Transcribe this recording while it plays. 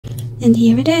And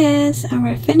here it is,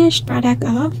 our finished product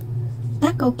of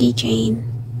taco keychain.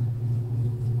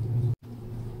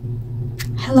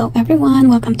 Hello everyone,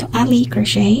 welcome to Ali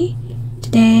Crochet.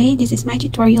 Today, this is my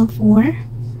tutorial for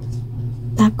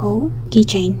taco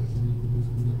keychain.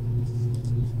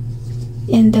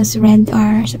 And those red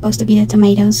are supposed to be the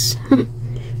tomatoes.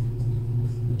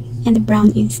 And the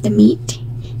brown is the meat.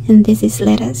 And this is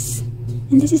lettuce.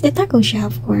 And this is the taco shell,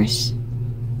 of course.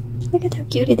 Look at how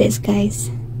cute it is, guys.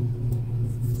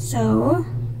 So,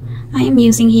 I am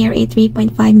using here a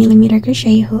 3.5mm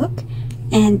crochet hook.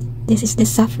 And this is the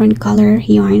saffron color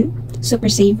yarn, Super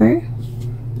Saver.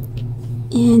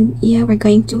 And yeah, we're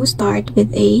going to start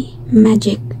with a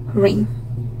magic ring.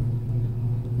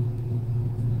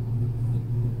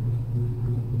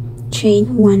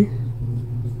 Chain 1.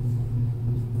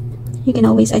 You can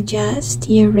always adjust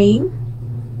your ring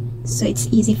so it's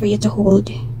easy for you to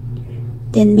hold.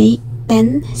 Then make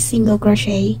 10 single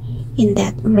crochet in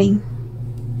that ring.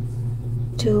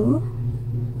 2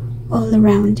 all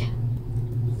around.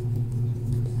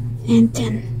 And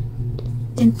 10.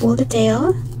 Then pull the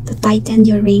tail to tighten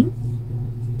your ring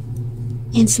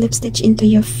and slip stitch into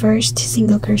your first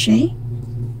single crochet.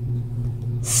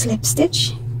 Slip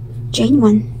stitch, chain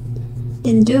 1.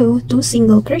 Then do 2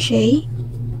 single crochet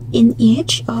in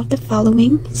each of the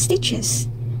following stitches.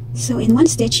 So in one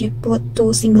stitch you put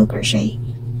 2 single crochet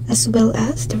as well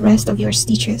as the rest of your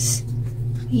stitches.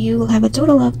 You will have a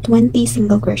total of 20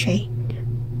 single crochet.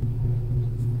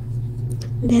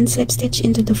 Then slip stitch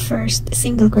into the first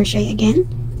single crochet again,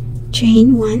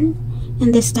 chain 1,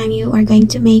 and this time you are going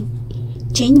to make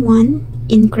chain 1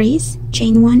 increase,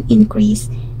 chain 1 increase.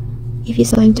 If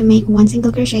you're going to make 1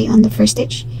 single crochet on the first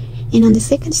stitch, and on the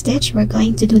second stitch we're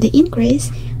going to do the increase,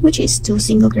 which is 2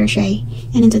 single crochet,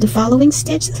 and into the following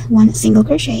stitch 1 single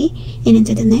crochet, and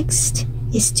into the next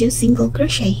is 2 single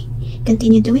crochet.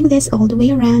 Continue doing this all the way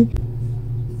around.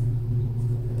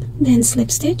 Then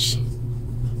slip stitch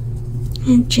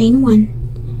and chain 1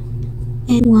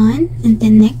 and 1, and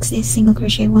then next is single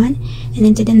crochet 1, and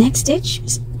into the next stitch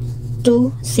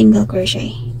 2 single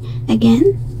crochet.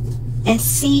 Again,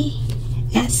 SC,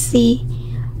 SC,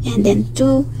 and then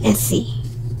 2 SC.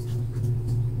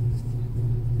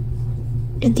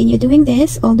 Continue doing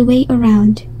this all the way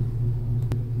around.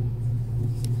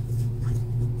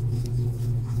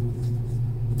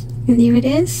 And here it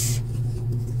is.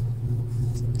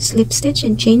 Slip stitch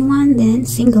and chain 1, then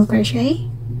single crochet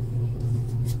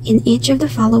in each of the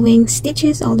following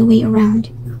stitches all the way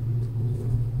around.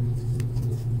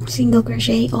 Single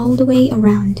crochet all the way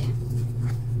around.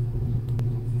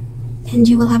 And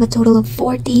you will have a total of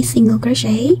 40 single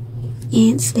crochet,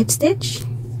 and slip stitch,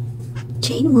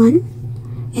 chain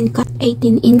 1, and cut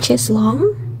 18 inches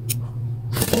long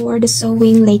for the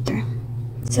sewing later.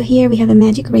 So here we have a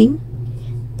magic ring,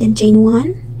 then chain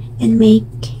 1 and make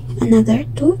another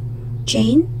 2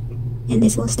 chain, and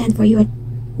this will stand for your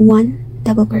 1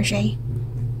 double crochet.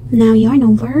 Now yarn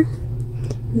over,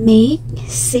 make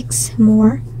 6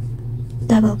 more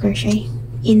double crochet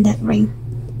in that ring,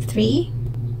 3,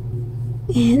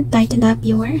 and tighten up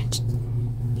your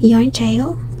yarn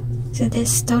tail. So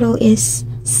this total is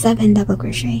 7 double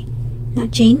crochet. Now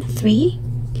chain 3,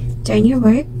 turn your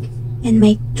work and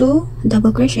make 2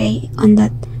 double crochet on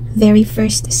that very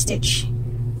first stitch,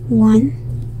 1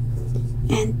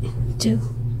 and 2,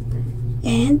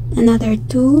 and another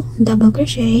 2 double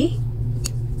crochet,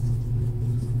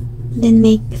 then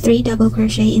make 3 double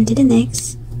crochet into the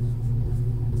next,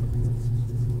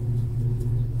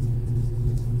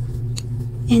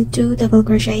 and 2 double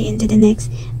crochet into the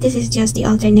next. This is just the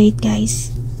alternate,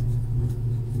 guys.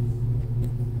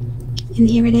 And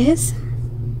here it is.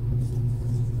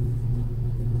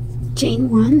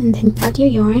 Chain 1 and then cut your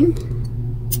yarn.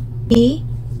 A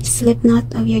slip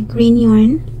knot of your green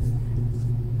yarn,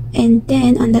 and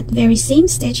then on that very same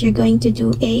stitch you're going to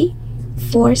do a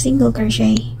 4 single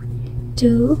crochet,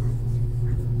 2,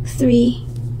 3,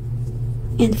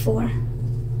 and 4.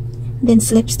 Then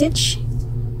slip stitch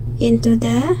into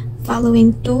the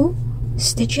following 2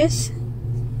 stitches,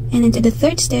 and into the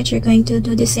third stitch you're going to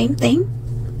do the same thing,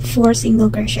 4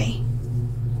 single crochet.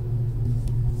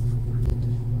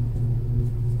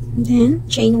 Then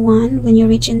chain 1 when you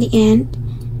reach in the end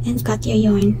and cut your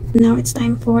yarn. Now it's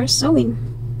time for sewing.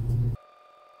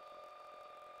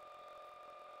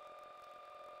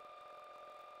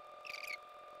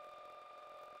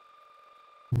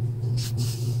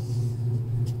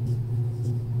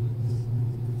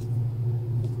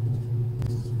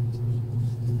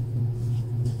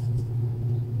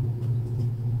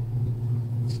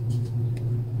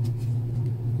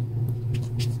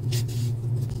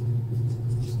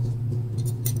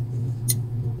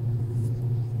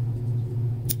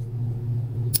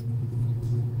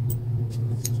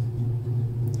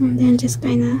 and then just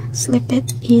kind of slip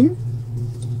it in.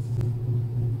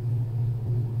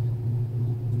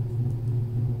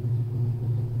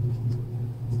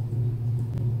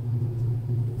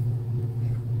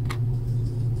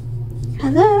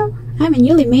 Hello, I'm a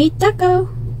newly made taco.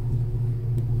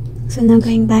 So now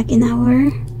going back in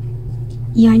our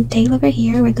yarn tail over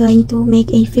here, we're going to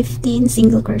make a 15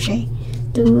 single crochet.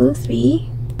 2, 3,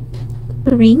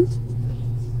 ring,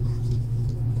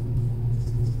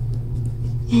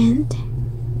 and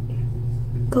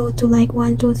go to like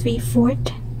 1, 2, 3,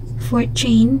 fourth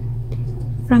chain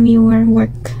from your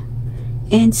work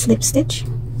and slip stitch.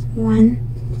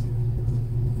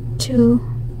 1, 2,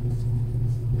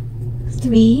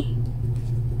 3,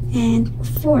 and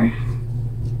 4.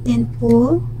 Then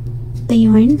pull the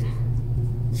yarn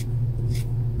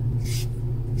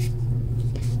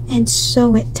and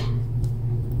sew it.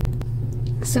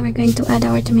 So we're going to add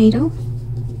our tomato.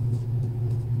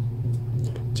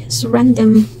 Just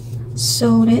random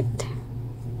sew it.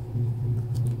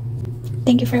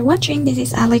 Thank you for watching. This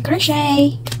is Ali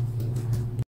Crochet.